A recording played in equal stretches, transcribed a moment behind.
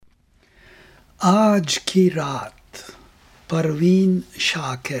آج کی رات پروین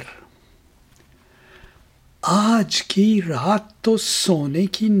شاکر۔ آج کی رات تو سونے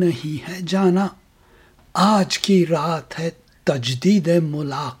کی نہیں ہے جانا، آج کی رات ہے تجدید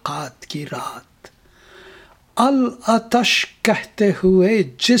ملاقات کی رات۔ العطش کہتے ہوئے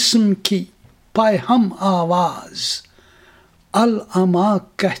جسم کی پیہم آواز، العما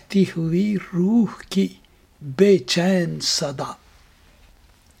کہتی ہوئی روح کی بے چین صدا۔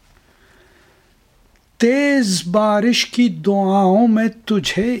 تیز بارش کی دعاؤں میں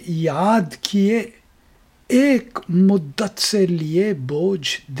تجھے یاد کیے، ایک مدت سے لیے بوجھ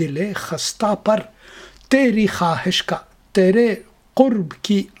دل خستہ پر، تیری خواہش کا، تیرے قرب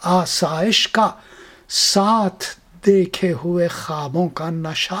کی آسائش کا، ساتھ دیکھے ہوئے خوابوں کا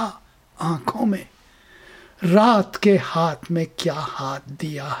نشہ آنکھوں میں، رات کے ہاتھ میں کیا ہاتھ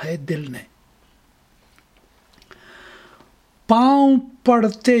دیا ہے دل نے۔ پاؤں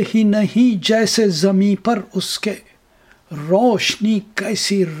پڑتے ہی نہیں جیسے زمیں پر اس کے، روشنی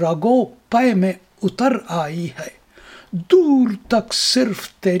کیسی رگوں پے میں اتر آئی ہے، دور تک صرف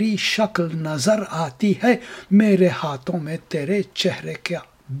تیری شکل نظر آتی ہے، میرے ہاتھوں میں تیرے چہرے کا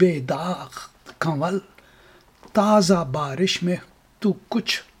بے داغ کنول، تازہ بارش میں تو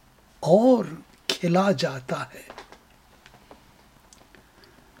کچھ اور کھلا جاتا ہے۔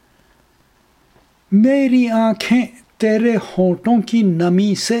 میری آنکھیں تیرے ہونٹوں کی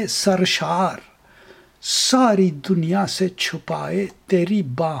نمی سے سرشار، ساری دنیا سے چھپائے تیری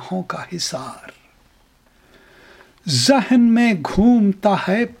باہوں کا حصار، ذہن میں گھومتا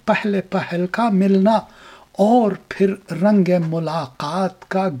ہے پہلے پہل کا ملنا، اور پھر رنگ ملاقات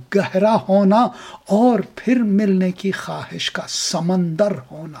کا گہرا ہونا، اور پھر ملنے کی خواہش کا سمندر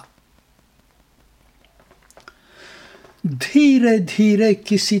ہونا۔ دھیرے دھیرے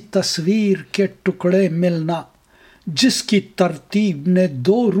کسی تصویر کے ٹکڑے ملنا، جس کی ترتیب نے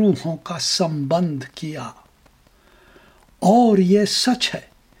دو روحوں کا سمبند کیا، اور یہ سچ ہے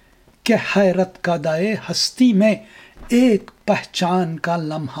کہ حیرت کدے ہستی میں ایک پہچان کا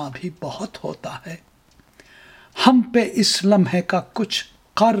لمحہ بھی بہت ہوتا ہے۔ ہم پہ اس لمحے کا کچھ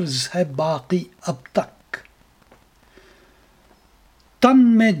قرض ہے باقی اب تک، تن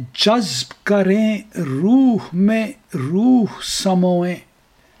میں جذب کریں روح میں روح سموئیں،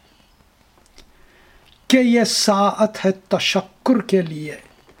 کہ یہ ساعت ہے تشکر کے لیے،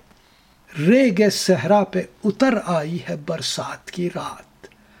 ریگ صحرا پہ اتر آئی ہے برسات کی رات،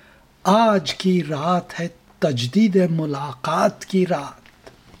 آج کی رات ہے تجدید ملاقات کی رات۔